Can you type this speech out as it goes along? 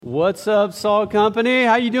What's up, Salt Company?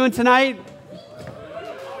 How you doing tonight?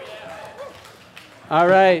 All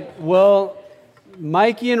right. Well,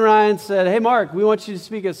 Mikey and Ryan said, hey, Mark, we want you to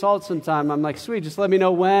speak at Salt sometime. I'm like, sweet, just let me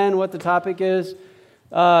know when, what the topic is.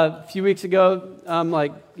 A few weeks ago, I'm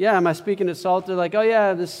like, yeah, am I speaking at Salt? They're like, oh,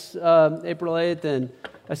 yeah, this April 8th. And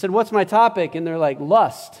I said, what's my topic? And they're like,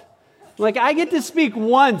 lust. I'm like, I get to speak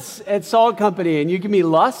once at Salt Company, and you give me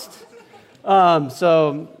lust?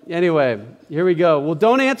 So anyway, here we go. Well,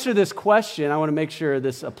 don't answer this question. I want to make sure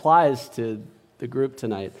this applies to the group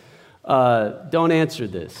tonight. Don't answer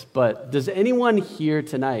this, but does anyone here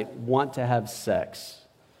tonight want to have sex?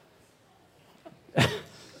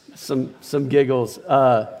 some giggles.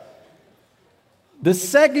 The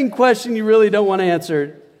second question you really don't want to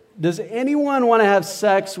answer, does anyone want to have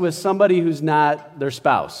sex with somebody who's not their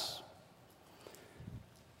spouse?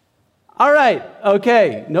 All right,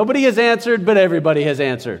 okay. Nobody has answered, but everybody has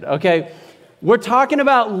answered, okay? We're talking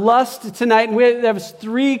about lust tonight, and we have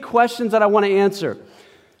three questions that I want to answer.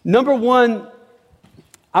 Number one,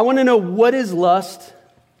 I want to know, what is lust?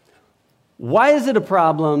 Why is it a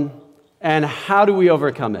problem? And how do we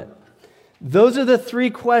overcome it? Those are the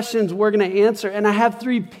three questions we're going to answer, and I have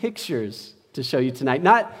three pictures to show you tonight.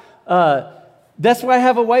 That's why I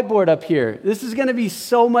have a whiteboard up here. This is going to be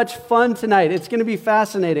so much fun tonight. It's going to be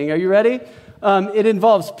fascinating. Are you ready? It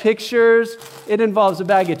involves pictures. It involves a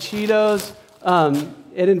bag of Cheetos.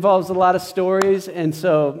 It involves a lot of stories. And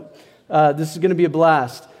so this is going to be a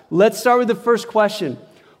blast. Let's start with the first question.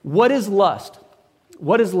 What is lust?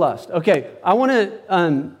 What is lust? Okay, I want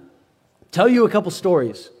to tell you a couple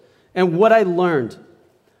stories and what I learned.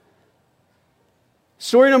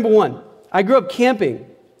 Story number one. I grew up camping.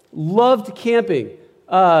 Loved camping.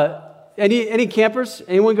 Any campers?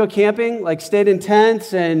 Anyone go camping? Like stayed in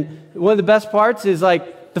tents, and one of the best parts is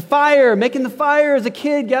like the fire, making the fire as a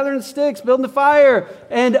kid, gathering sticks, building the fire.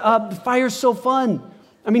 And the fire is so fun.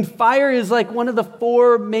 I mean, fire is like one of the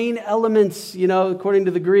four main elements, according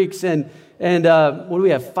to the Greeks. And what do we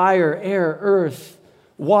have? Fire, air, earth,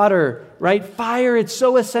 water, right? Fire, it's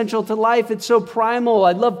so essential to life. It's so primal.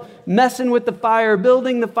 I love messing with the fire,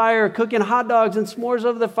 building the fire, cooking hot dogs and s'mores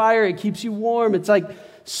over the fire. It keeps you warm. It's like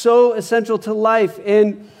so essential to life.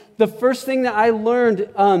 And the first thing that I learned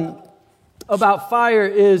about fire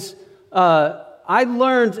is I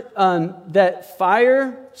learned that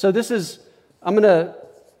fire, so I'm going to,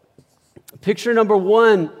 picture number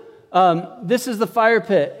one, this is the fire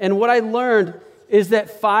pit. And what I learned is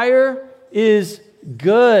that fire is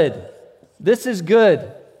good. This is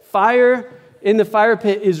good. Fire in the fire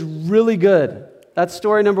pit is really good. That's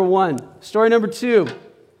story number one. Story number two,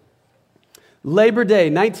 Labor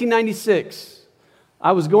Day, 1996.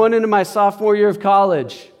 I was going into my sophomore year of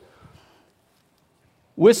college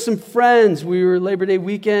with some friends. We were Labor Day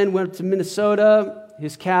weekend, went up to Minnesota,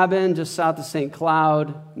 his cabin just south of St.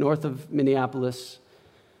 Cloud, north of Minneapolis.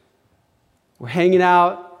 We're hanging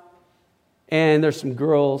out, and there's some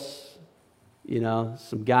girls,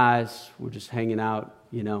 some guys. We're just hanging out,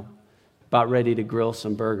 about ready to grill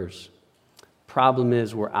some burgers. Problem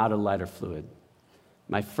is, we're out of lighter fluid.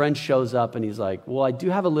 My friend shows up, and he's like, well, I do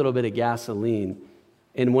have a little bit of gasoline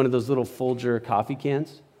in one of those little Folger coffee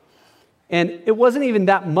cans. And it wasn't even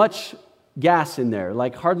that much gas in there,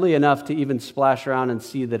 like hardly enough to even splash around and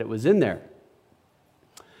see that it was in there.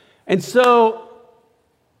 And so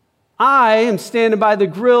I am standing by the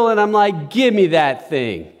grill, and I'm like, give me that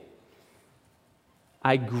thing.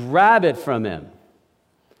 I grab it from him.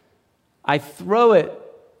 I throw it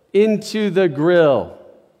into the grill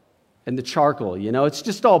and the charcoal. It's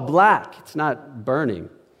just all black. It's not burning.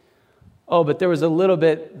 Oh, but there was a little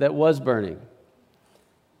bit that was burning.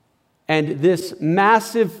 And this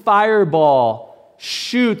massive fireball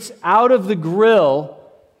shoots out of the grill,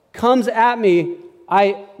 comes at me.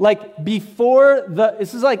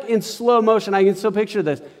 This is like in slow motion. I can still picture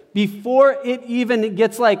this. Before it even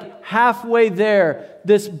gets like halfway there,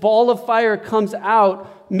 this ball of fire comes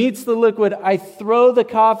out, meets the liquid. I throw the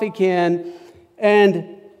coffee can,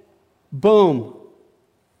 and boom,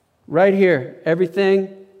 right here, everything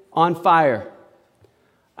on fire.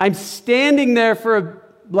 I'm standing there for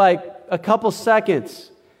a couple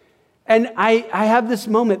seconds, and I have this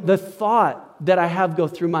moment. The thought that I have go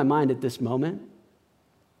through my mind at this moment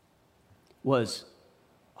was,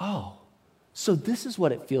 oh, so this is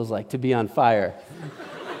what it feels like to be on fire.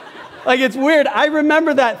 It's weird. I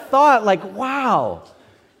remember that thought, wow,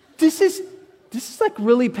 this is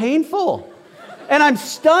really painful. And I'm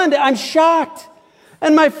stunned. I'm shocked.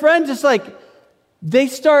 And my friend just they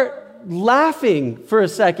start laughing for a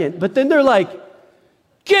second, but then they're like,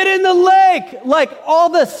 get in the lake. Like all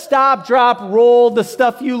the stop, drop, roll, the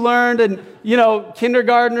stuff you learned in,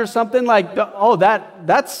 kindergarten or something. Like,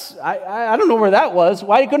 that's, I don't know where that was.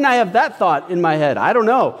 Why couldn't I have that thought in my head? I don't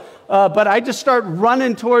know. But I just start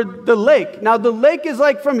running toward the lake. Now, the lake is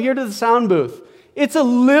like from here to the sound booth. It's a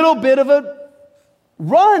little bit of a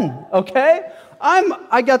run, okay?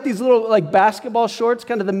 I got these little like basketball shorts,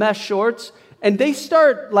 kind of the mesh shorts, and they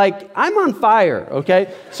start like, I'm on fire,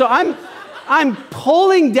 okay? So I'm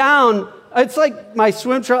pulling down, it's like my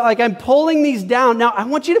swim trunk, like I'm pulling these down. Now, I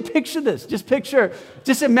want you to picture this.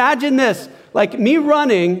 Just imagine this, like me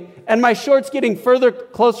running and my shorts getting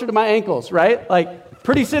closer to my ankles, right? Like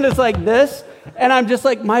pretty soon it's like this, and I'm just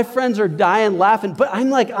like, my friends are dying laughing, but I'm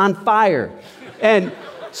like on fire. And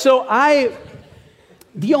so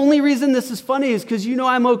the only reason this is funny is because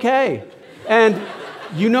I'm okay. And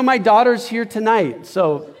my daughter's here tonight,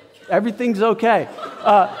 so everything's okay.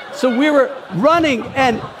 So we were running,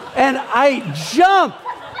 and I jump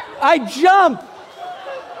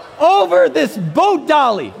over this boat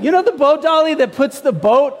dolly. You know the boat dolly that puts the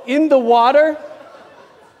boat in the water?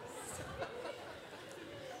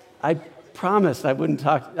 I promised I wouldn't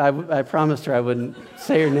talk. I promised her I wouldn't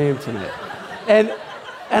say her name tonight.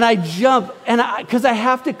 And I jump, because I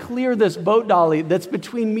have to clear this boat dolly that's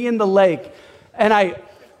between me and the lake, and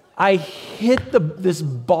I hit this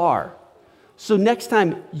bar. So next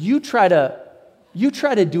time you try to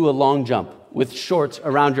do a long jump with shorts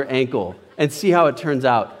around your ankle and see how it turns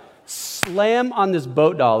out. Slam on this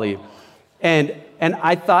boat dolly, and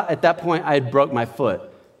I thought at that point I had broke my foot.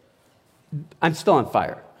 I'm still on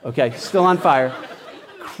fire, okay? Still on fire.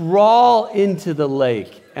 Crawl into the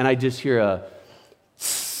lake, and I just hear a.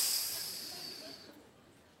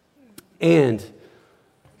 And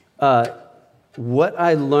what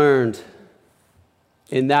I learned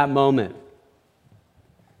in that moment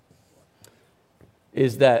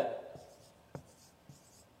is that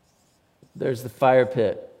there's the fire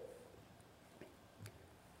pit,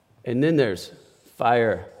 and then there's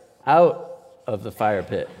fire out of the fire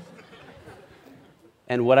pit.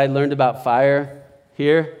 And what I learned about fire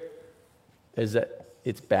here is that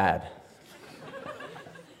it's bad.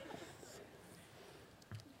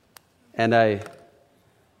 And I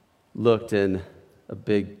looked in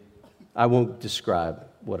I won't describe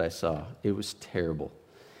what I saw. It was terrible.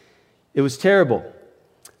 It was terrible.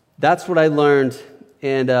 That's what I learned.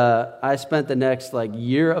 And I spent the next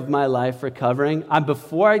year of my life recovering.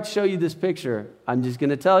 Before I show you this picture, I'm just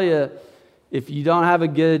going to tell you, if you don't have a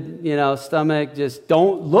good, stomach, just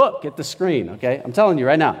don't look at the screen, okay? I'm telling you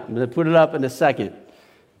right now. I'm going to put it up in a second.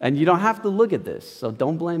 And you don't have to look at this, so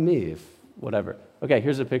don't blame me if whatever. Okay,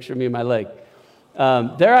 here's a picture of me and my leg.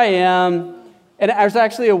 There I am, and there's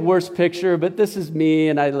actually a worse picture, but this is me,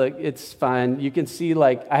 and it's fine. You can see,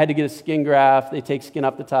 I had to get a skin graft. They take skin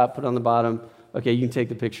off the top, put it on the bottom. Okay, you can take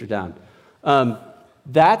the picture down.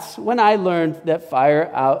 That's when I learned that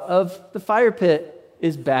fire out of the fire pit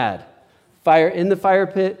is bad. Fire in the fire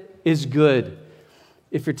pit is good.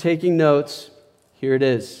 If you're taking notes, here it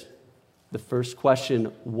is. The first question,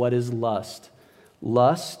 what is lust?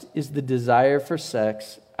 Lust is the desire for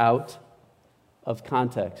sex out of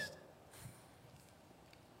context.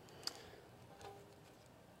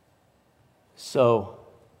 So,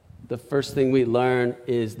 the first thing we learn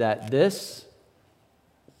is that this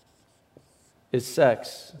is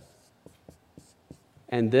sex,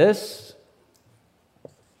 and this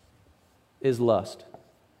is lust.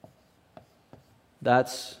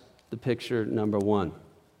 That's the picture number one.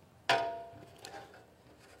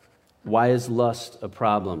 Why is lust a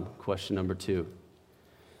problem? Question number two.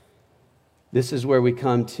 This is where we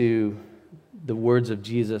come to the words of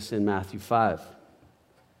Jesus in Matthew 5.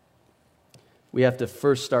 We have to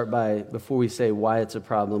first start before we say why it's a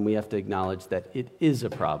problem, we have to acknowledge that it is a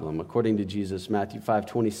problem. According to Jesus, Matthew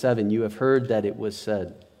 5:27, you have heard that it was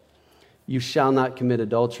said, you shall not commit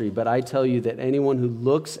adultery, but I tell you that anyone who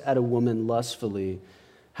looks at a woman lustfully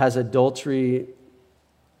has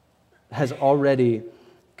already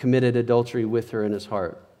committed adultery with her in his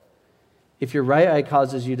heart. If your right eye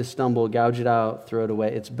causes you to stumble, gouge it out, throw it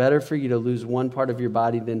away. It's better for you to lose one part of your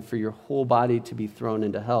body than for your whole body to be thrown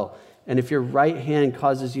into hell. And if your right hand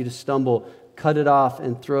causes you to stumble, cut it off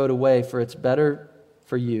and throw it away, for it's better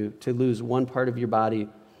for you to lose one part of your body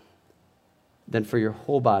than for your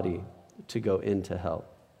whole body to go into hell.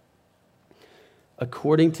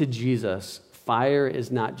 According to Jesus, fire is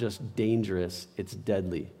not just dangerous, it's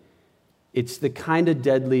deadly. It's the kind of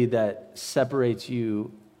deadly that separates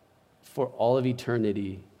you for all of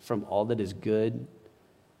eternity from all that is good,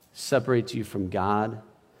 separates you from God,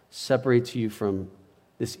 separates you from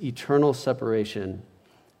this eternal separation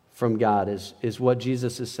from God is what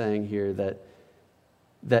Jesus is saying here,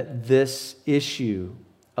 that this issue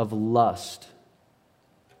of lust,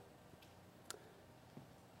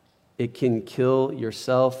 it can kill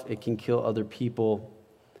yourself, it can kill other people,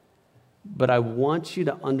 but I want you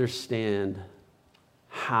to understand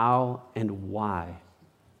how and why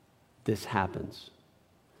this happens.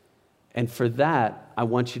 And for that, I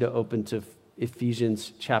want you to open to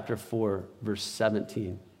Ephesians chapter 4, verse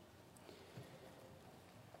 17.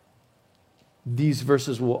 These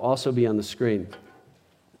verses will also be on the screen.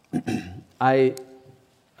 When I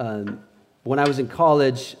was in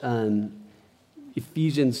college,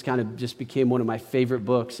 Ephesians kind of just became one of my favorite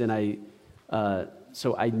books, and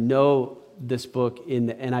so I know this book in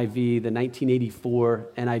the NIV, the 1984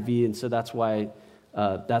 NIV, and so that's why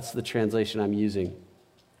that's the translation I'm using.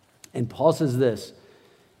 And Paul says this.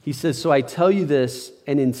 He says, "So I tell you this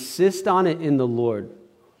and insist on it in the Lord,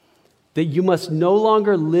 that you must no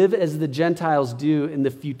longer live as the Gentiles do in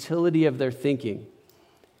the futility of their thinking.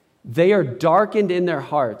 They are darkened in their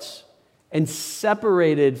hearts and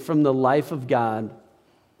separated from the life of God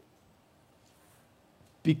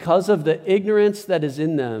because of the ignorance that is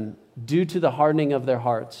in them due to the hardening of their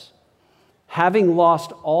hearts. Having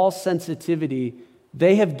lost all sensitivity,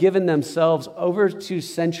 they have given themselves over to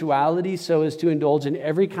sensuality so as to indulge in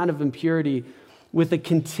every kind of impurity with a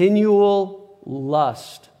continual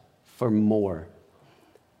lust for more."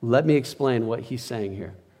 Let me explain what he's saying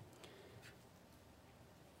here.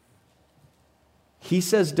 He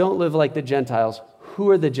says, don't live like the Gentiles. Who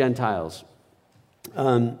are the Gentiles?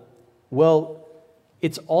 Well,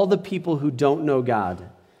 it's all the people who don't know God.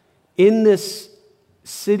 In this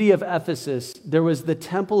city of Ephesus, there was the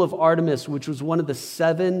temple of Artemis, which was one of the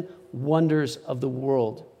 7 wonders of the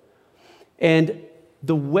world. And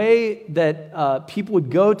the way that people would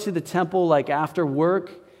go to the temple, like after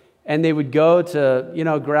work, and they would go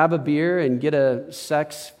to, grab a beer and get a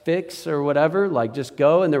sex fix or whatever, like just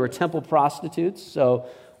go, and there were temple prostitutes. So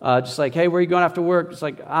just like, hey, where are you going after work? It's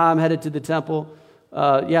like, I'm headed to the temple.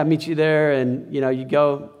 Yeah, meet you there, and, you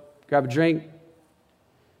go grab a drink,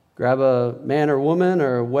 grab a man or woman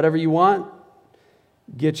or whatever you want,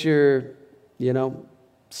 get your,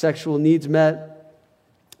 sexual needs met.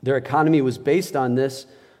 Their economy was based on this.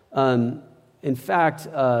 In fact,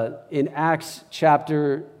 in Acts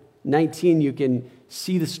chapter 19, you can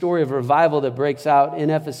see the story of a revival that breaks out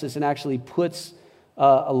in Ephesus and actually puts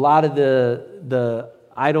a lot of the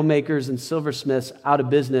idol makers and silversmiths out of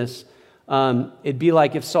business. It'd be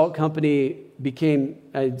like if Salt Company became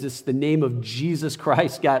just the name of Jesus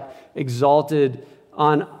Christ got exalted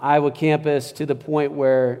on Iowa campus to the point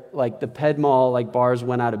where like the Ped Mall bars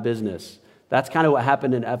went out of business. That's kind of what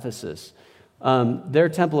happened in Ephesus. Their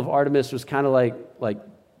temple of Artemis was kind of like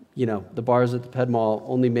the bars at the Ped Mall,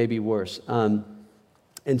 only maybe worse. And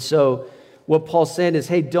so what Paul's saying is,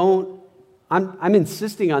 hey, I'm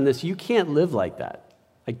insisting on this. You can't live like that.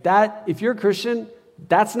 Like that, if you're a Christian,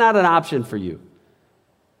 that's not an option for you.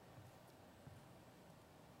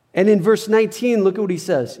 And in verse 19, look at what he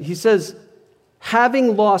says. He says,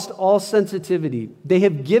 having lost all sensitivity, they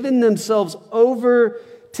have given themselves over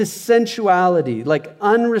to sensuality, like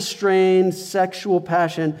unrestrained sexual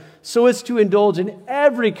passion, so as to indulge in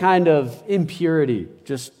every kind of impurity,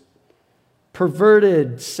 just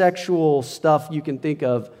perverted sexual stuff you can think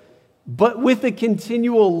of, but with a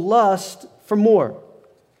continual lust for more.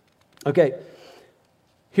 Okay,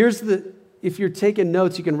 if you're taking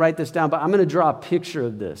notes, you can write this down, but I'm going to draw a picture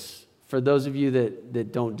of this for those of you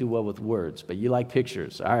that don't do well with words, but you like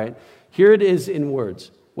pictures, all right? Here it is in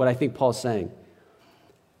words, what I think Paul's saying.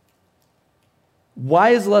 Why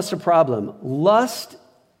is lust a problem? Lust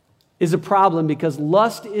is a problem because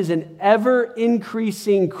lust is an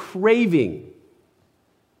ever-increasing craving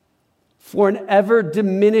for an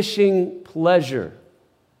ever-diminishing pleasure.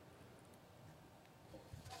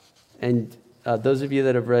 And those of you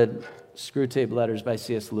that have read Screwtape Letters by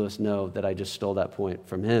C.S. Lewis know that I just stole that point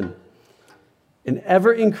from him. An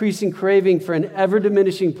ever-increasing craving for an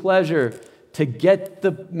ever-diminishing pleasure to get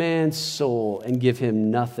the man's soul and give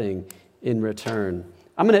him nothing in return.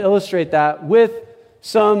 I'm going to illustrate that with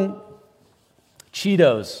some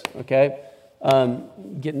Cheetos, okay?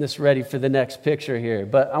 Getting this ready for the next picture here.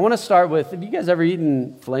 But I want to start with, have you guys ever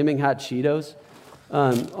eaten Flaming Hot Cheetos?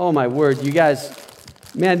 Oh my word, you guys,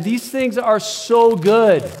 man, these things are so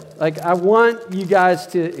good. Like, I want you guys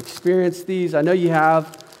to experience these. I know you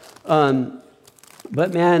have.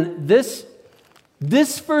 But man, this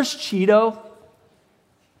first Cheeto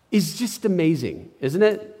is just amazing, isn't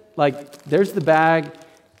it? Like, there's the bag,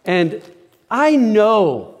 and I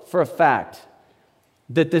know for a fact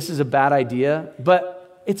that this is a bad idea,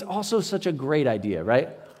 but it's also such a great idea, right?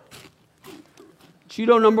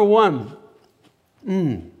 Cheeto number 1.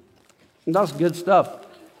 That's good stuff.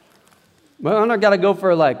 But I'm not going to go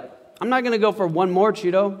for one more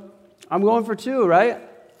Cheeto. I'm going for 2, right?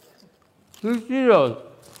 2 Cheetos.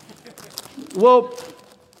 Well,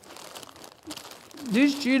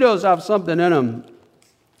 these Cheetos have something in them.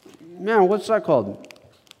 Man, what's that called?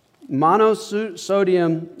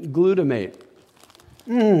 Monosodium glutamate.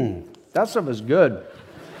 That stuff is good.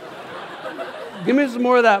 Give me some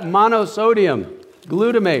more of that monosodium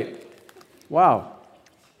glutamate. Wow.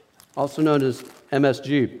 Also known as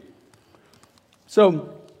MSG.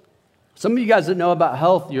 So, some of you guys that know about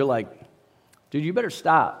health, you're like, dude, you better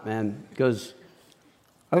stop, man, because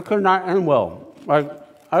I could not end well. Like,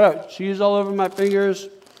 I got cheese all over my fingers.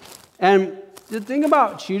 And the thing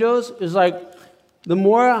about Cheetos is like, the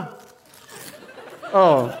more,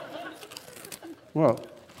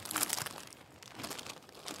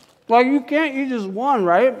 like you can't eat just one,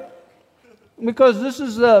 right? Because this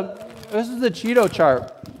is the Cheeto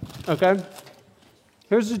chart, okay?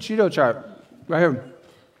 Here's the Cheeto chart, right here.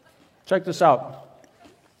 Check this out.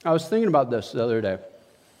 I was thinking about this the other day.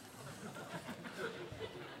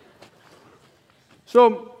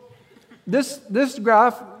 So this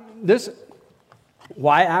graph, this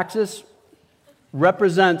y-axis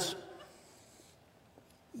represents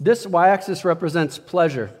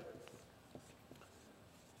pleasure.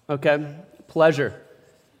 Okay? Pleasure.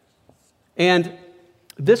 And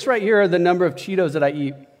this right here are the number of Cheetos that I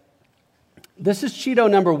eat. This is Cheeto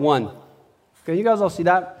number 1. Okay, you guys all see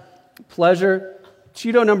that? Pleasure.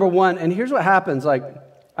 Cheeto number 1. And here's what happens. Like,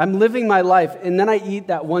 I'm living my life, and then I eat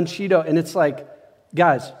that one Cheeto, and it's like,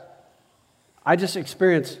 guys, I just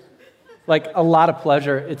experienced like a lot of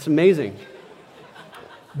pleasure. It's amazing.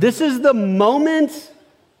 This is the moment,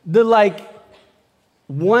 the like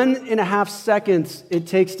 1.5 seconds it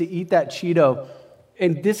takes to eat that Cheeto.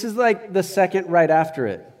 And this is like the second right after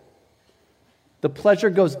it. The pleasure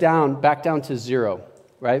goes back down to 0,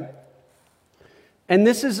 right? And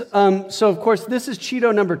this is, so of course, this is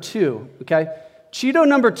Cheeto number 2, okay? Cheeto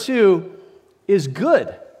number 2 is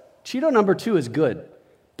good. Cheeto number 2 is good,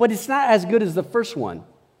 but it's not as good as the first one,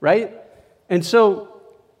 right? And so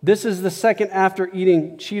this is the second after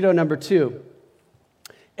eating Cheeto number 2.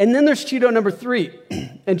 And then there's Cheeto number 3.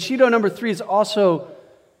 And Cheeto number 3 is also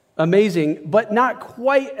amazing, but not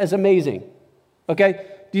quite as amazing, okay?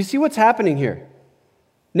 Do you see what's happening here?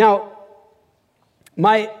 Now,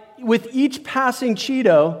 with each passing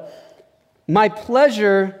Cheeto, my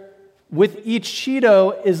pleasure with each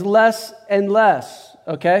Cheeto is less and less,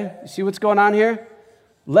 okay? You see what's going on here?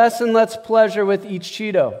 Less and less pleasure with each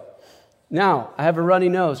Cheeto. Now, I have a runny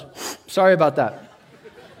nose. Sorry about that.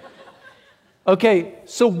 Okay,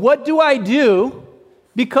 so what do I do?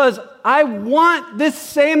 Because I want this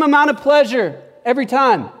same amount of pleasure every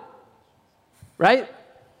time, right?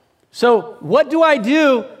 So what do I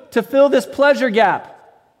do to fill this pleasure gap?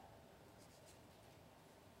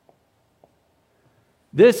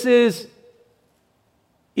 This is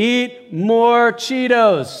eat more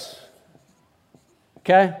Cheetos.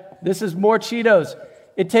 Okay? This is more Cheetos.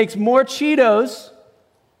 It takes more Cheetos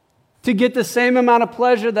to get the same amount of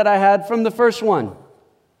pleasure that I had from the first one.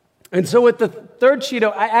 And so with the third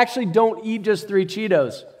Cheeto, I actually don't eat just 3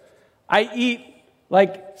 Cheetos. I eat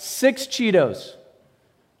like 6 Cheetos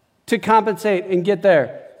to compensate and get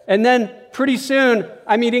there. And then pretty soon,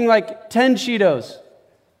 I'm eating like 10 Cheetos.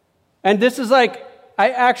 And this is like,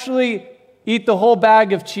 I actually eat the whole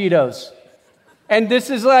bag of Cheetos. And this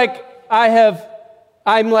is like,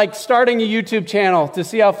 I'm like starting a YouTube channel to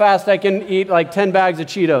see how fast I can eat like 10 bags of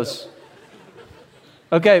Cheetos.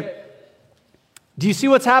 Okay. Do you see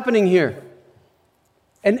what's happening here?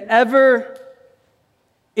 An ever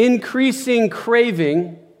increasing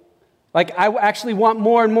craving, like I actually want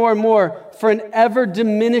more and more and more for an ever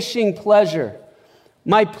diminishing pleasure.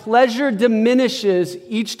 My pleasure diminishes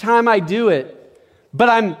each time I do it, but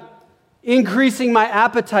I'm increasing my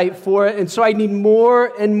appetite for it, and so I need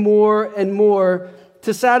more and more and more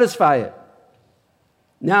to satisfy it.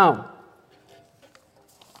 Now,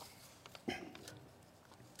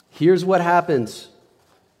 here's what happens.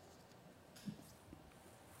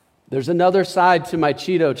 There's another side to my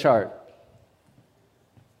Cheeto chart.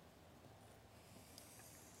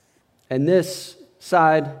 And this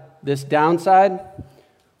side, this downside,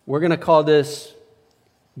 we're going to call this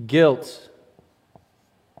guilt.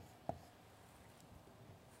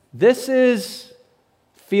 This is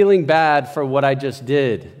feeling bad for what I just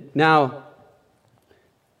did. Now,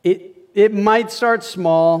 it might start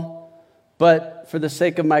small, but for the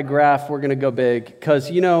sake of my graph, we're going to go big. Because,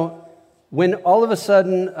 you know, when all of a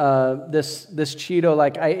sudden this Cheeto,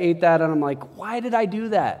 like I ate that and I'm like, why did I do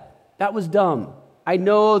that? That was dumb. I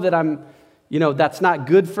know that that's not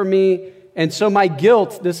good for me. And so my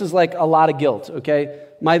guilt, this is like a lot of guilt, okay?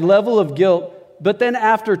 My level of guilt, but then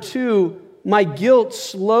after 2, my guilt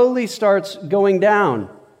slowly starts going down.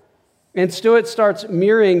 And so it starts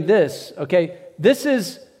mirroring this, okay? This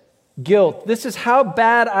is guilt. This is how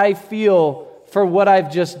bad I feel for what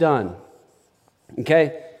I've just done,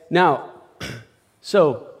 okay? Now,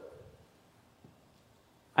 so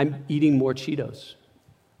I'm eating more Cheetos.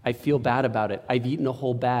 I feel bad about it. I've eaten a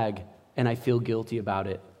whole bag, and I feel guilty about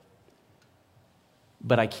it.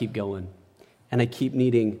 But I keep going, and I keep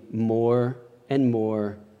needing more and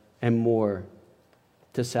more and more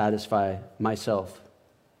to satisfy myself.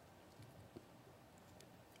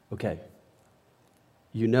 Okay,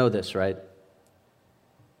 you know this, right?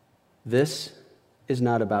 This is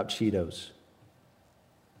not about Cheetos.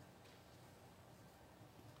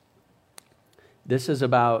 This is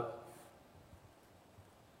about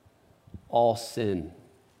all sin.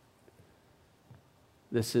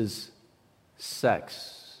 This is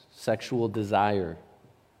sex, sexual desire.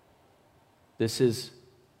 This is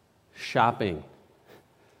shopping.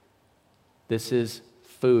 This is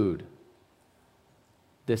food.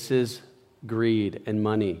 This is greed and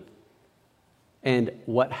money. And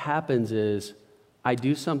what happens is I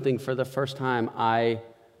do something for the first time.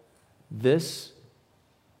 This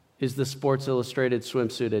is the Sports Illustrated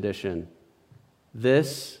swimsuit edition.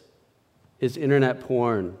 This is internet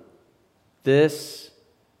porn. This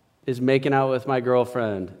is making out with my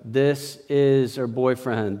girlfriend. This is her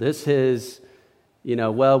boyfriend. This is, we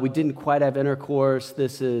didn't quite have intercourse.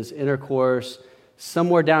 This is intercourse.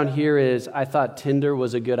 Somewhere down here is, I thought Tinder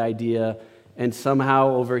was a good idea. And somehow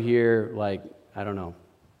over here, I don't know,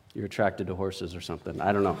 you're attracted to horses or something.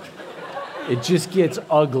 I don't know. It just gets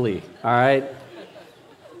ugly, all right?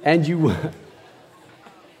 And you're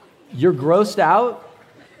grossed out.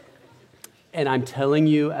 And I'm telling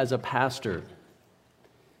you as a pastor,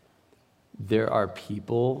 there are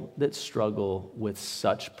people that struggle with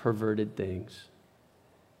such perverted things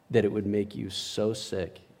that it would make you so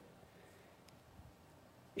sick.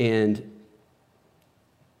 And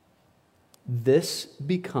this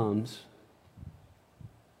becomes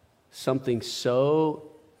something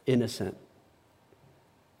so innocent.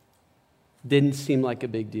 Didn't seem like a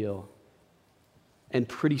big deal. And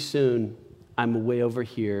pretty soon, I'm way over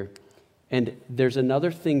here. And there's another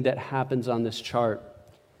thing that happens on this chart.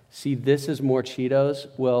 See, this is more Cheetos.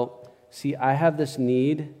 Well, see, I have this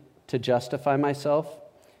need to justify myself.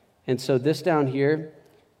 And so this down here,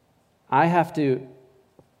 I have to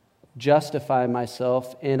justify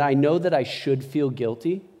myself. And I know that I should feel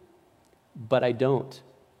guilty, but I don't.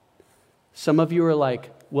 Some of you are like,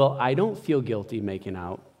 well, I don't feel guilty making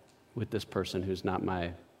out with this person who's not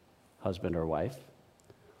my husband or wife.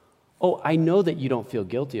 Oh, I know that you don't feel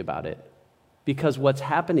guilty about it because what's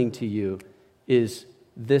happening to you is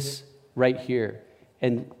this right here.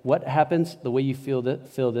 And what happens, the way you fill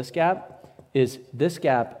this gap is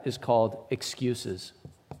called excuses,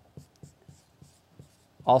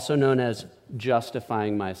 also known as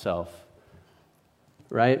justifying myself,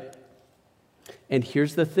 right? And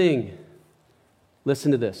here's the thing.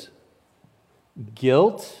 Listen to this.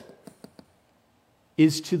 Guilt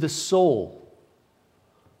is to the soul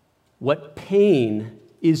what pain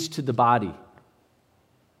is to the body.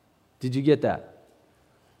 Did you get that?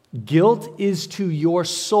 Guilt is to your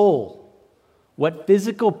soul what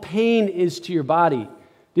physical pain is to your body.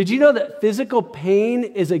 Did you know that physical pain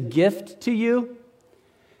is a gift to you?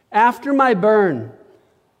 After my burn,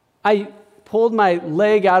 I pulled my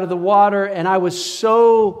leg out of the water and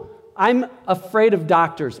I'm afraid of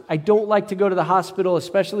doctors. I don't like to go to the hospital,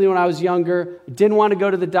 especially when I was younger. I didn't want to go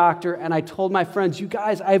to the doctor, and I told my friends, you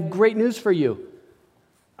guys, I have great news for you.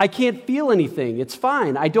 I can't feel anything. It's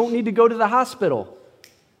fine. I don't need to go to the hospital.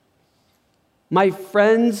 My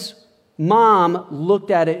friend's mom looked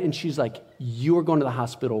at it, and she's like, you are going to the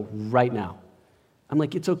hospital right now. I'm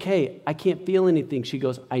like, it's okay. I can't feel anything. She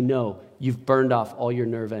goes, I know. You've burned off all your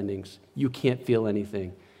nerve endings. You can't feel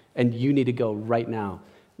anything, and you need to go right now.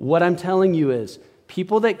 What I'm telling you is,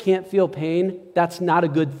 people that can't feel pain, that's not a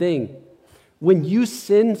good thing. When you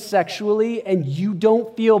sin sexually and you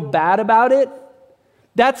don't feel bad about it,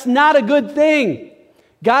 that's not a good thing.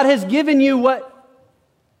 God has given you what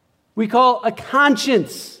we call a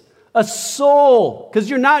conscience, a soul, because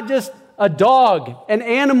you're not just a dog, an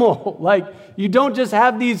animal. Like, you don't just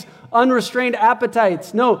have these unrestrained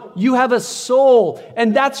appetites. No, you have a soul,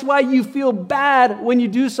 and that's why you feel bad when you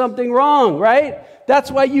do something wrong, right?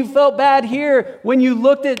 That's why you felt bad here when you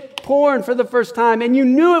looked at porn for the first time and you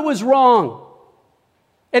knew it was wrong.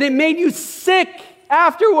 And it made you sick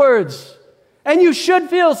afterwards. And you should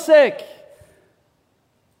feel sick.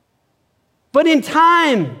 But in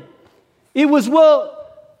time, it was,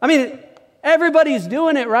 everybody's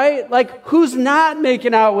doing it, right? Like, who's not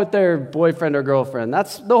making out with their boyfriend or girlfriend?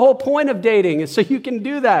 That's the whole point of dating, is so you can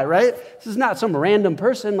do that, right? This is not some random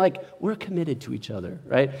person. Like, we're committed to each other,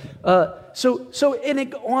 right?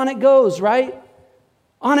 On it goes, right?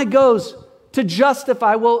 On it goes to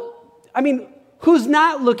justify, who's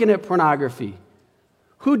not looking at pornography?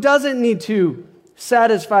 Who doesn't need to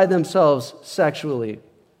satisfy themselves sexually?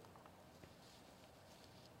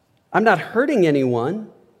 I'm not hurting anyone.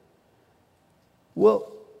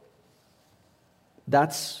 Well,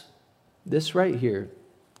 that's this right here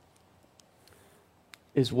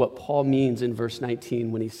is what Paul means in verse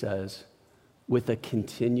 19 when he says, with a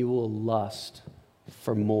continual lust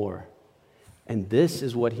for more. And this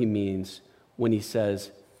is what he means when he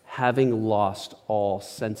says, having lost all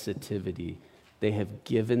sensitivity, they have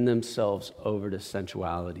given themselves over to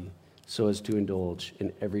sensuality so as to indulge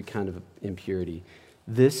in every kind of impurity.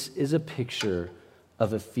 This is a picture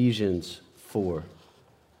of Ephesians 4.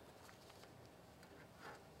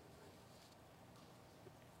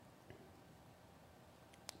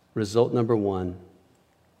 Result number 1,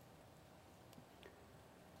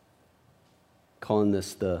 calling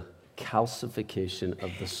this the calcification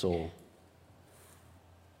of the soul.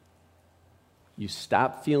 You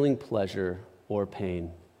stop feeling pleasure or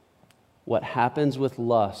pain. What happens with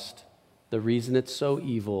lust, the reason it's so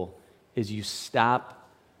evil, is you stop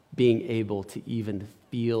being able to even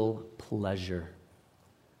feel pleasure,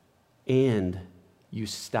 and you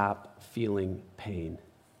stop feeling pain.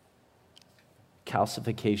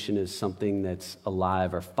 Calcification is something that's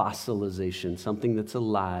alive, or fossilization, something that's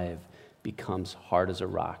alive becomes hard as a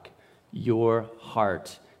rock. Your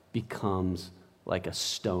heart becomes like a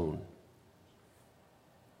stone.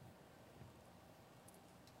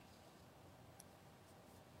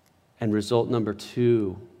 And result number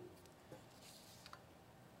 2,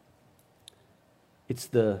 it's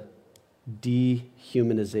the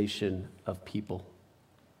dehumanization of people.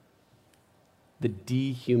 The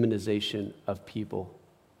dehumanization of people.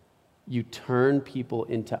 You turn people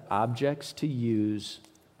into objects to use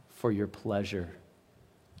for your pleasure.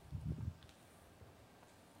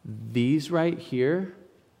 These right here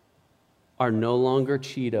are no longer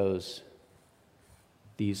Cheetos.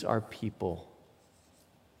 These are people.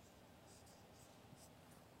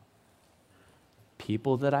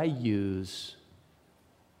 People that I use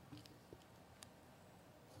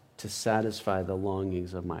to satisfy the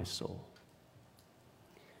longings of my soul.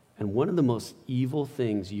 And one of the most evil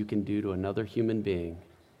things you can do to another human being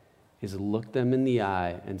is look them in the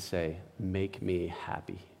eye and say, make me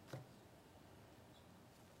happy.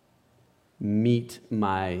 Meet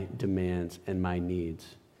my demands and my needs.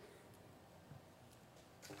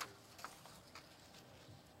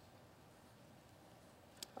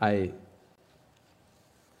 I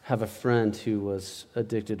have a friend who was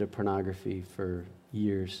addicted to pornography for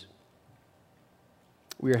years.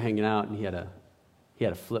 We were hanging out and he had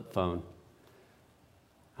a flip phone.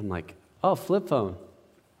 I'm like, oh, flip phone.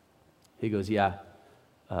 He goes, yeah.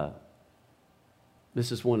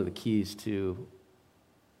 This is one of the keys to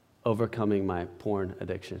overcoming my porn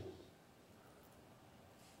addiction.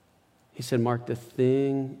 He said, Mark, the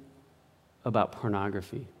thing about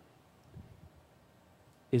pornography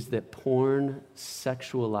is that porn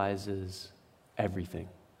sexualizes everything.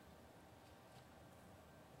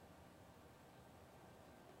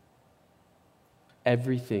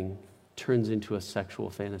 Everything turns into a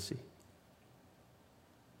sexual fantasy.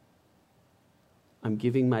 I'm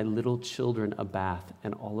giving my little children a bath,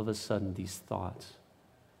 and all of a sudden these thoughts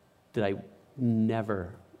that I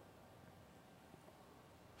never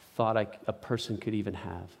thought a person could even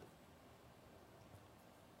have.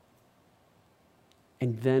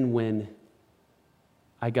 And then when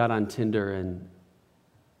I got on Tinder and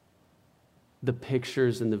the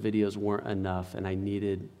pictures and the videos weren't enough and I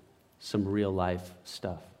needed some real life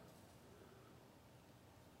stuff.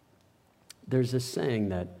 There's this saying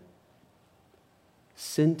that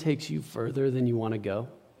sin takes you further than you want to go,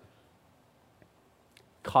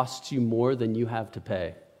 costs you more than you have to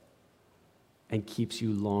pay, and keeps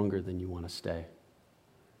you longer than you want to stay.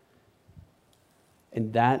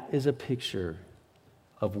 And that is a picture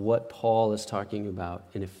of what Paul is talking about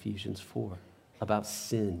in Ephesians 4, about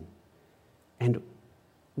sin. And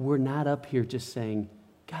we're not up here just saying,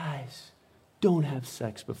 guys, don't have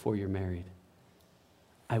sex before you're married.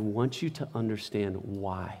 I want you to understand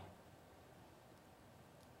why.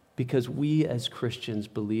 Because we as Christians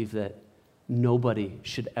believe that nobody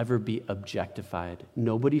should ever be objectified.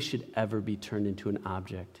 Nobody should ever be turned into an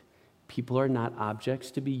object. People are not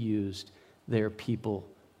objects to be used. They are people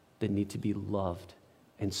that need to be loved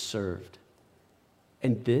and served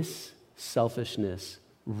And this selfishness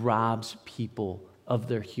robs people of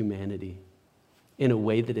their humanity in a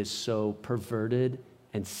way that is so perverted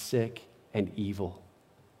and sick and evil.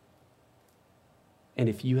 And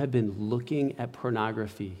if you have been looking at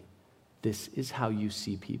pornography, this is how you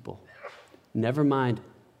see people. Never mind,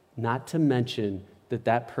 not to mention that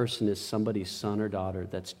that person is somebody's son or daughter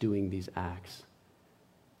that's doing these acts.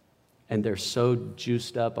 And they're so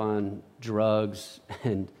juiced up on drugs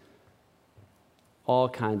and all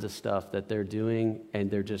kinds of stuff that they're doing, and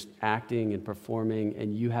they're just acting and performing,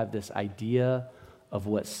 and you have this idea of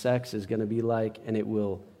what sex is going to be like, and it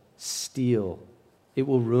will steal. It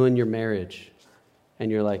will ruin your marriage.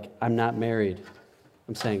 And you're like, I'm not married.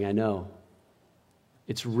 I'm saying, I know.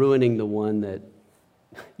 It's ruining the one that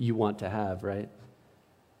you want to have, right?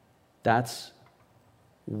 That's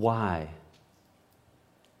why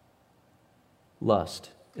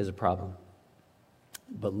lust is a problem.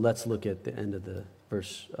 But let's look at the end of the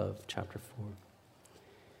verse of chapter 4.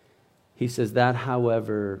 He says, that,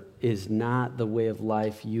 however, is not the way of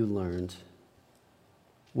life you learned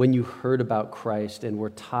when you heard about Christ and were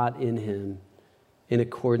taught in him in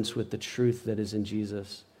accordance with the truth that is in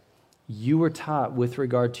Jesus. You were taught with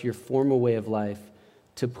regard to your former way of life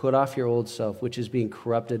to put off your old self, which is being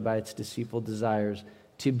corrupted by its deceitful desires,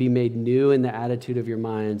 to be made new in the attitude of your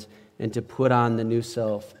minds, and to put on the new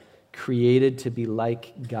self, created to be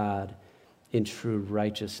like God in true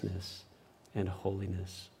righteousness and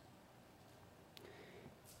holiness.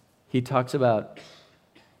 He talks about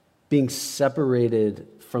being separated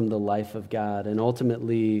from the life of God, and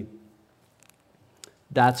ultimately,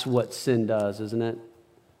 that's what sin does, isn't it?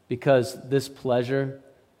 Because this is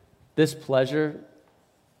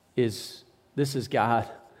God.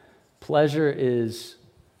 Pleasure is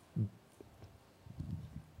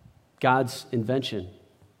God's invention.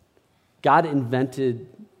 God invented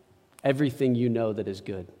everything you know that is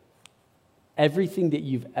good. Everything that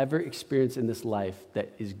you've ever experienced in this life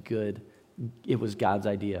that is good, it was God's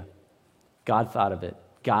idea. God thought of it.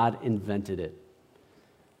 God invented it.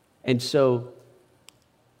 And so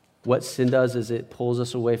what sin does is it pulls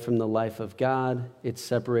us away from the life of God. It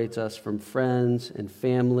separates us from friends and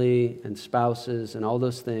family and spouses and all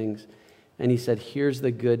those things. And he said, here's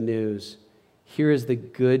the good news. Here is the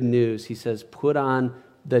good news. He says, put on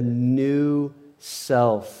the new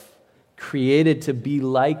self, created to be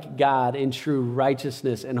like God in true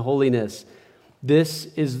righteousness and holiness. This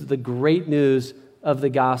is the great news of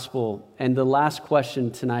the gospel. And the last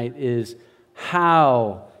question tonight is,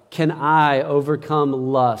 how can I overcome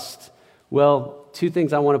lust? Well, two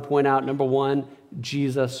things I want to point out. Number one,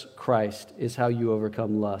 Jesus Christ is how you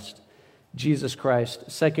overcome lust. Jesus Christ.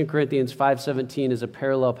 2 Corinthians 5:17 is a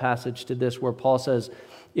parallel passage to this where Paul says,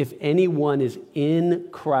 if anyone is in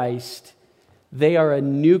Christ, they are a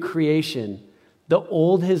new creation. The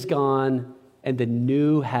old has gone and the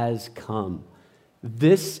new has come.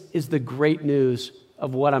 This is the great news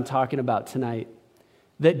of what I'm talking about tonight.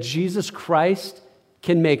 That Jesus Christ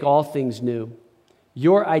can make all things new.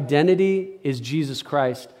 Your identity is Jesus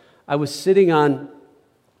Christ. I was sitting on,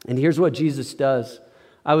 and here's what Jesus does.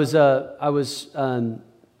 I was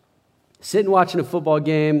sitting watching a football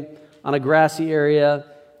game on a grassy area,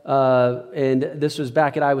 and this was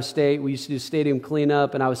back at Iowa State. We used to do stadium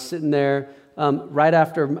cleanup, and I was sitting there right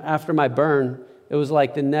after my burn. It was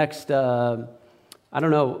like the next, I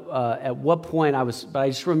don't know at what point but I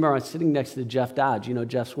just remember I was sitting next to Jeff Dodge. You know,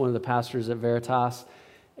 Jeff's one of the pastors at Veritas.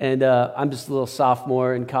 And I'm just a little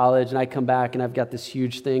sophomore in college, and I come back, and I've got this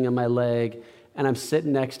huge thing on my leg, and I'm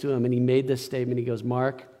sitting next to him, and he made this statement. He goes,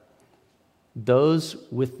 Mark, those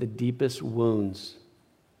with the deepest wounds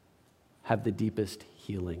have the deepest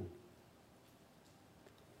healing.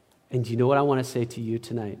 And you know what I want to say to you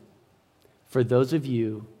tonight? For those of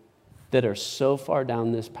you that are so far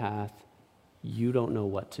down this path, you don't know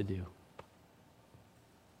what to do.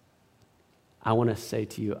 I want to say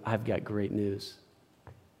to you, I've got great news.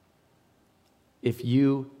 If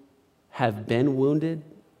you have been wounded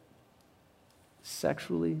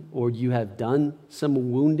sexually, or you have done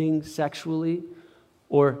some wounding sexually,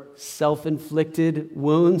 or self-inflicted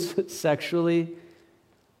wounds sexually,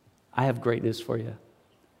 I have great news for you.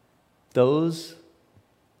 Those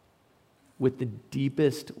with the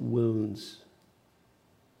deepest wounds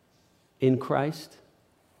in Christ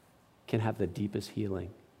can have the deepest healing.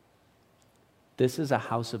 This is a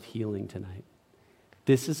house of healing tonight.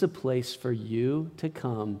 This is a place for you to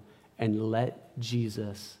come and let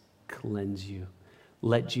Jesus cleanse you.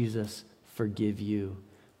 Let Jesus forgive you.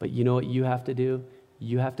 But you know what you have to do?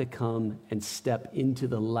 You have to come and step into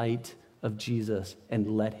the light of Jesus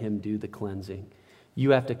and let him do the cleansing.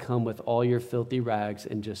 You have to come with all your filthy rags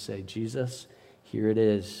and just say, Jesus, Here it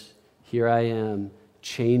is. Here I am.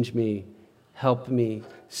 Change me. Help me.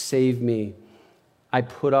 Save me. I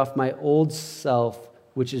put off my old self,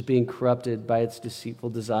 which is being corrupted by its deceitful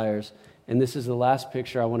desires. And this is the last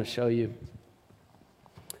picture I want to show you.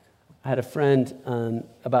 I had a friend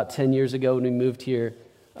about 10 years ago when we moved here,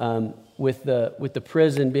 with the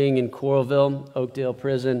prison being in Coralville, Oakdale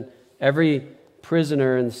Prison. Every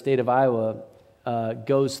prisoner in the state of Iowa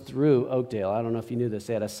goes through Oakdale. I don't know if you knew this.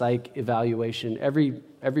 They had a psych evaluation.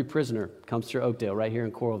 Every prisoner comes through Oakdale right here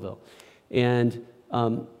in Coralville. And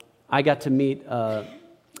I got to meet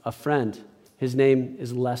a friend. His name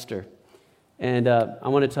is Lester. And I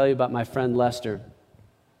want to tell you about my friend Lester.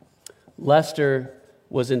 Lester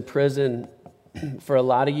was in prison for a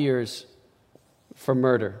lot of years for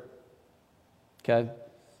murder. Okay?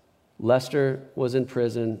 Lester was in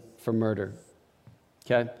prison for murder.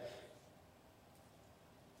 Okay?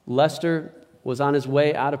 Lester was on his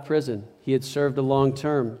way out of prison. He had served a long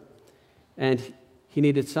term, and he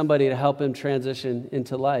needed somebody to help him transition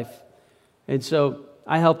into life. And so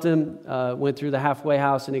I helped him, went through the halfway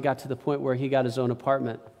house, and he got to the point where he got his own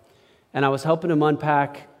apartment. And I was helping him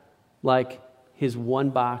unpack, like, his one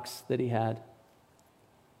box that he had.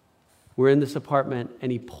 We're in this apartment,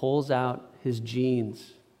 and he pulls out his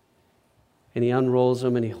jeans, and he unrolls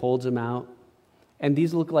them, and he holds them out. And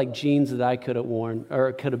these look like jeans that I could have worn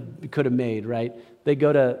or could have made, right? They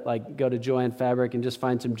go to Joann Fabric and just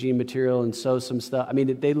find some jean material and sew some stuff. I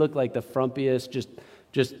mean, they look like the frumpiest,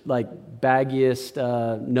 just like baggiest.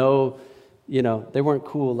 No, they weren't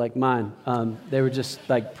cool like mine. They were just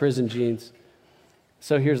like prison jeans.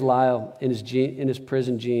 So here's Lyle in his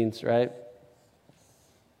prison jeans, right?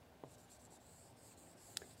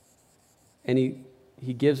 And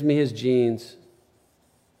he gives me his jeans,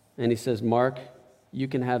 and he says, "Mark, you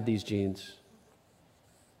can have these jeans.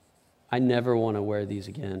 I never want to wear these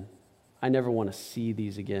again. I never want to see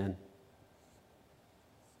these again."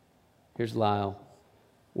 Here's Lyle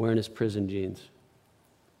wearing his prison jeans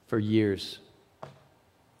for years.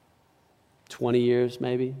 20 years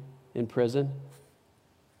maybe in prison.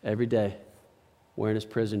 Every day wearing his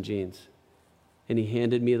prison jeans. And he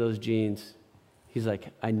handed me those jeans. He's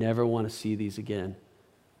like, "I never want to see these again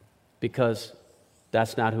because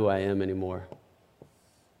that's not who I am anymore.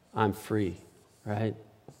 I'm free," right?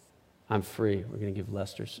 I'm free. We're going to give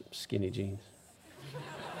Lester some skinny jeans.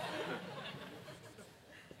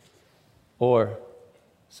 Or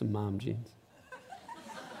some mom jeans.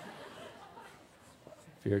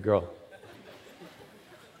 If you're a girl.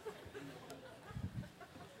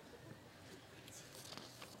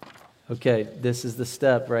 Okay, this is the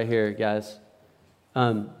step right here, guys.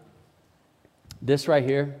 This right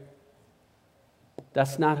here,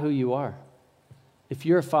 that's not who you are. If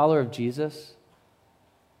you're a follower of Jesus,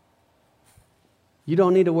 you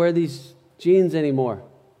don't need to wear these jeans anymore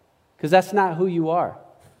because that's not who you are.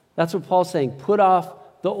 That's what Paul's saying. Put off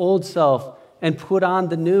the old self and put on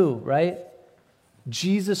the new, right?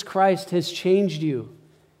 Jesus Christ has changed you.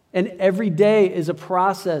 And every day is a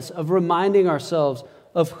process of reminding ourselves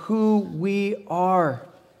of who we are.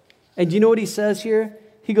 And you know what he says here?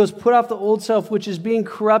 He goes, put off the old self, which is being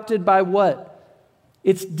corrupted by what?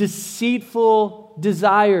 It's deceitful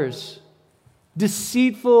desires.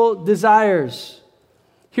 Deceitful desires.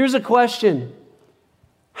 Here's a question.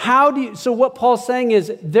 So what Paul's saying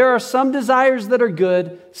is there are some desires that are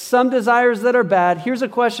good, some desires that are bad. Here's a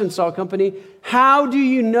question, Salt Company. How do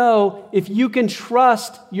you know if you can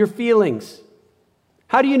trust your feelings?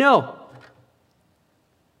 How do you know?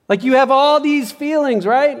 Like you have all these feelings,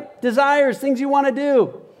 right? Desires, things you want to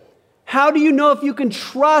do. How do you know if you can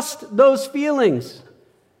trust those feelings?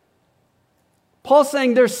 Paul's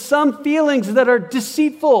saying there's some feelings that are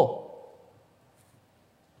deceitful.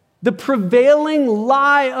 The prevailing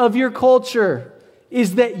lie of your culture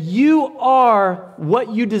is that you are what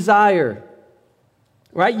you desire,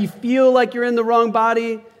 right? You feel like you're in the wrong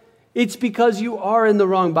body. It's because you are in the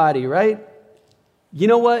wrong body, right? You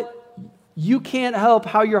know what? You can't help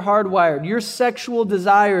how you're hardwired. Your sexual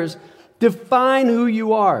desires define who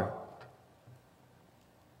you are.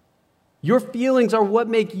 Your feelings are what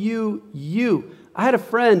make you, you. I had a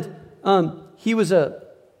friend, he was a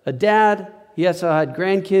dad. He also had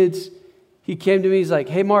grandkids. He came to me, he's like,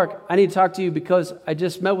 "Hey, Mark, I need to talk to you because I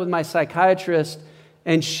just met with my psychiatrist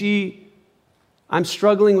and I'm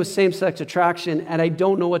struggling with same-sex attraction and I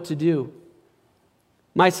don't know what to do.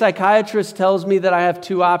 My psychiatrist tells me that I have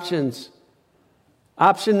two options.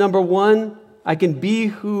 Option number one, I can be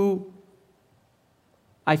who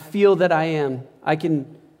I feel that I am. I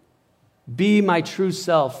can be my true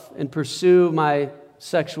self and pursue my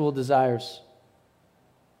sexual desires.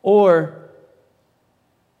 Or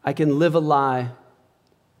I can live a lie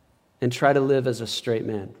and try to live as a straight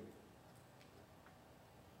man.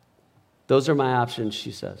 Those are my options,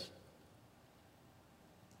 she says.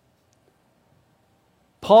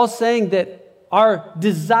 Paul's saying that our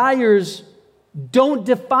desires don't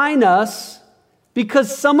define us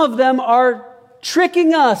because some of them are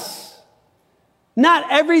tricking us. Not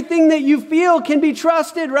everything that you feel can be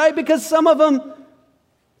trusted, right? Because some of them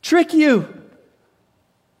trick you.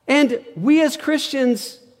 And we as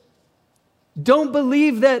Christians don't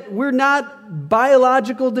believe that we're not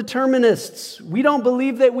biological determinists. We don't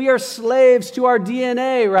believe that we are slaves to our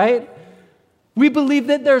DNA, right? We believe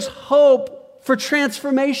that there's hope for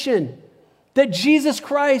transformation, that Jesus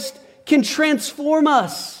Christ can transform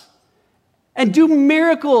us and do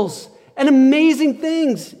miracles and amazing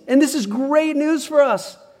things. And this is great news for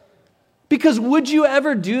us. Because would you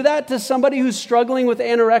ever do that to somebody who's struggling with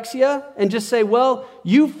anorexia and just say, well,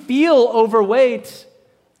 you feel overweight,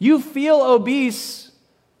 you feel obese,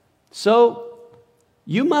 so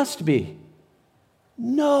you must be?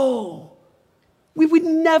 No, we would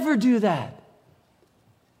never do that.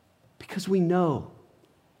 Because we know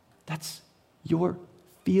that's your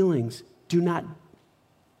feelings do not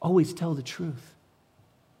always tell the truth.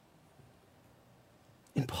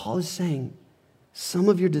 And Paul is saying, some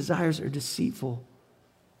of your desires are deceitful.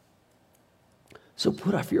 So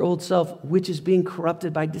put off your old self, which is being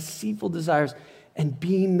corrupted by deceitful desires, and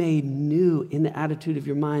be made new in the attitude of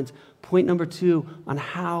your minds. Point number 2 on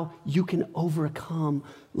how you can overcome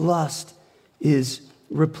lust is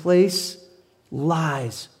replace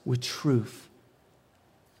lies with truth.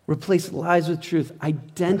 Replace lies with truth.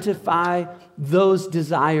 Identify those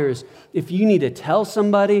desires. If you need to tell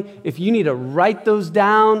somebody, if you need to write those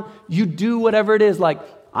down, you do whatever it is. Like,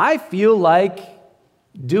 I feel like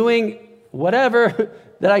doing whatever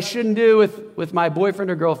that I shouldn't do with my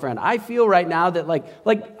boyfriend or girlfriend. I feel right now that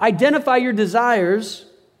like identify your desires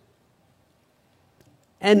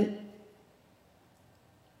and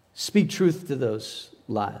speak truth to those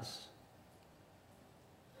lies.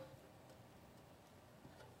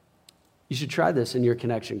 You should try this in your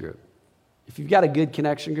connection group. If you've got a good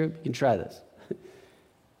connection group, you can try this.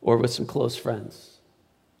 Or with some close friends.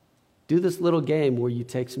 Do this little game where you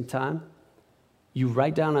take some time, you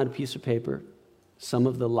write down on a piece of paper some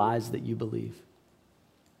of the lies that you believe.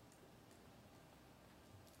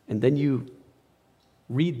 And then you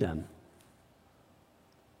read them.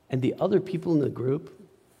 And the other people in the group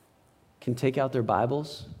can take out their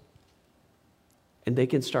Bibles and they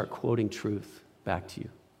can start quoting truth back to you.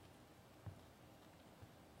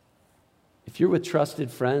 If you're with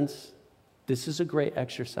trusted friends, this is a great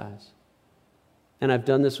exercise. And I've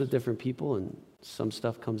done this with different people, and some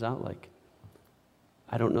stuff comes out like,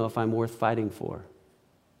 I don't know if I'm worth fighting for.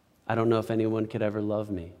 I don't know if anyone could ever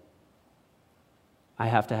love me. I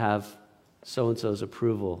have to have so-and-so's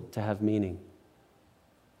approval to have meaning.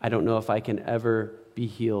 I don't know if I can ever be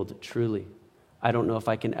healed truly. I don't know if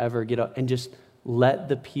I can ever get up and just let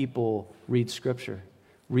the people read Scripture,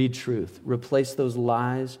 read truth, replace those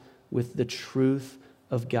lies with the truth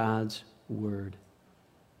of God's Word.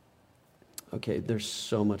 Okay, there's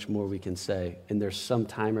so much more we can say, and there's some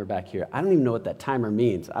timer back here. I don't even know what that timer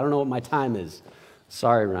means. I don't know what my time is.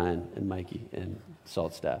 Sorry, Ryan and Mikey and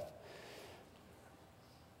Salt staff.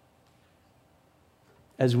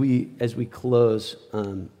 As we close,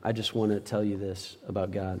 I just want to tell you this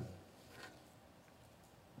about God.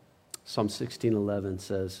 Psalm 16:11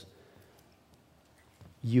 says,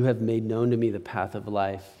 "You have made known to me the path of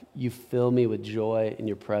life. You fill me with joy in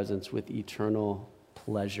your presence, with eternal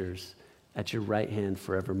pleasures at your right hand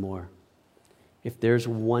forevermore." If there's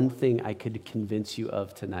one thing I could convince you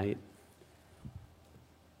of tonight,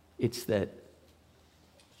 it's that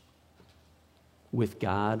with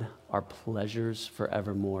God are pleasures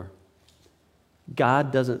forevermore.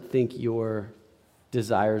 God doesn't think your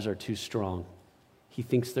desires are too strong. He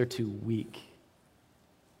thinks they're too weak.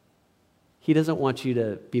 He doesn't want you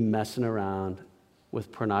to be messing around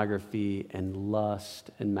with pornography and lust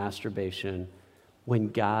and masturbation when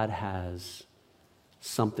God has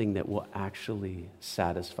something that will actually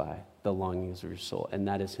satisfy the longings of your soul, and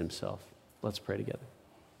that is Himself. Let's pray together.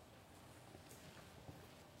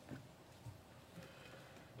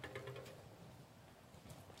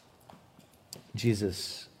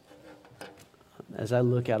 Jesus, as I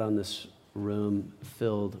look out on this room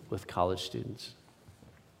filled with college students,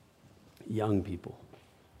 young people,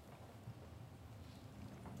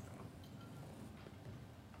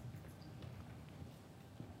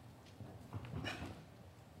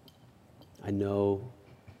 I know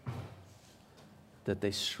that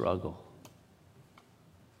they struggle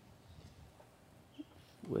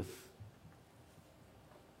with,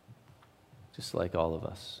 just like all of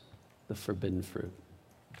us, the forbidden fruit.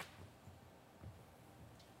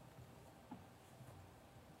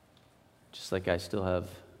 Just like I still have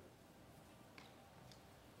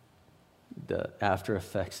the after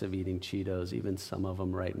effects of eating Cheetos, even some of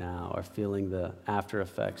them right now are feeling the after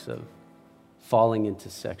effects of falling into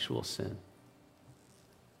sexual sin.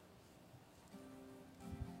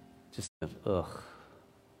 Just, ugh.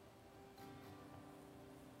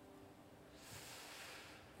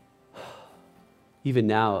 Even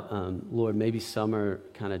now, Lord, maybe some are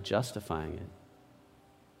kind of justifying it.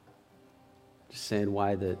 Just saying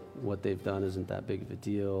why what they've done isn't that big of a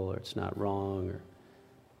deal, or it's not wrong, or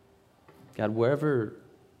God, wherever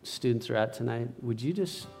students are at tonight, would you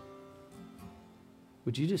just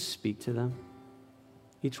speak to them?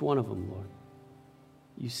 Each one of them, Lord.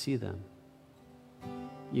 You see them.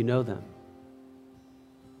 You know them.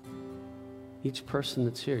 Each person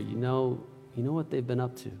that's here, you know what they've been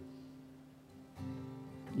up to.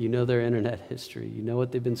 You know their internet history. You know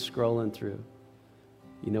what they've been scrolling through.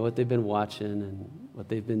 You know what they've been watching and what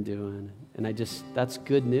they've been doing. And that's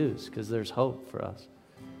good news, because there's hope for us.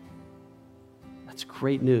 That's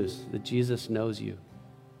great news that Jesus knows you,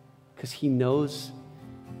 because he knows,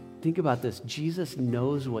 think about this, Jesus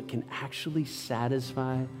knows what can actually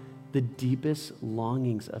satisfy the deepest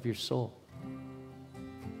longings of your soul.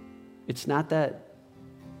 It's not that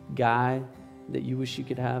guy that you wish you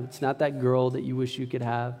could have. It's not that girl that you wish you could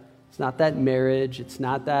have. It's not that marriage. It's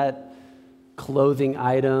not that clothing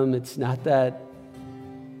item. It's not that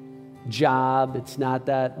job. It's not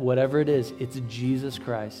that whatever it is. It's Jesus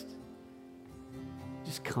Christ.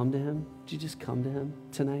 Just come to him. Would you just come to him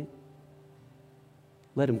tonight?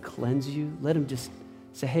 Let him cleanse you. Let him just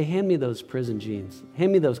say, hey, hand me those prison jeans.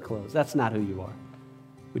 Hand me those clothes. That's not who you are.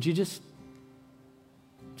 Would you just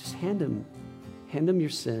hand him your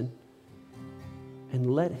sin,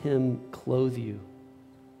 and let him clothe you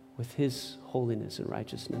with his holiness and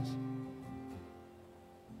righteousness?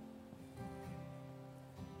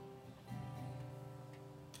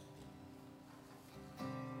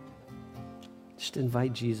 Just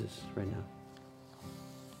invite Jesus right now.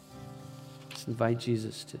 Just invite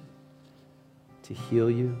Jesus to heal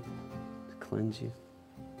you, to cleanse you.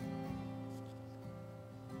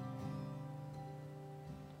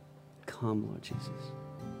 Come, Lord Jesus.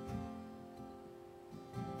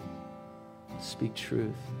 Speak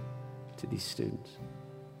truth to these students.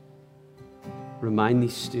 Remind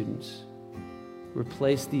these students.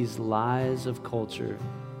 Replace these lies of culture,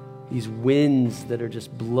 these winds that are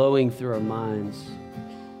just blowing through our minds.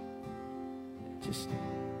 Just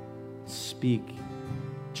speak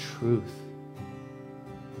truth.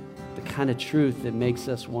 The kind of truth that makes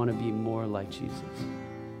us want to be more like Jesus.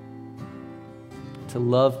 To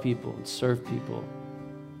love people and serve people,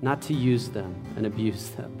 not to use them and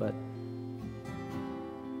abuse them, but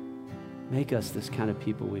make us this kind of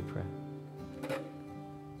people, we pray.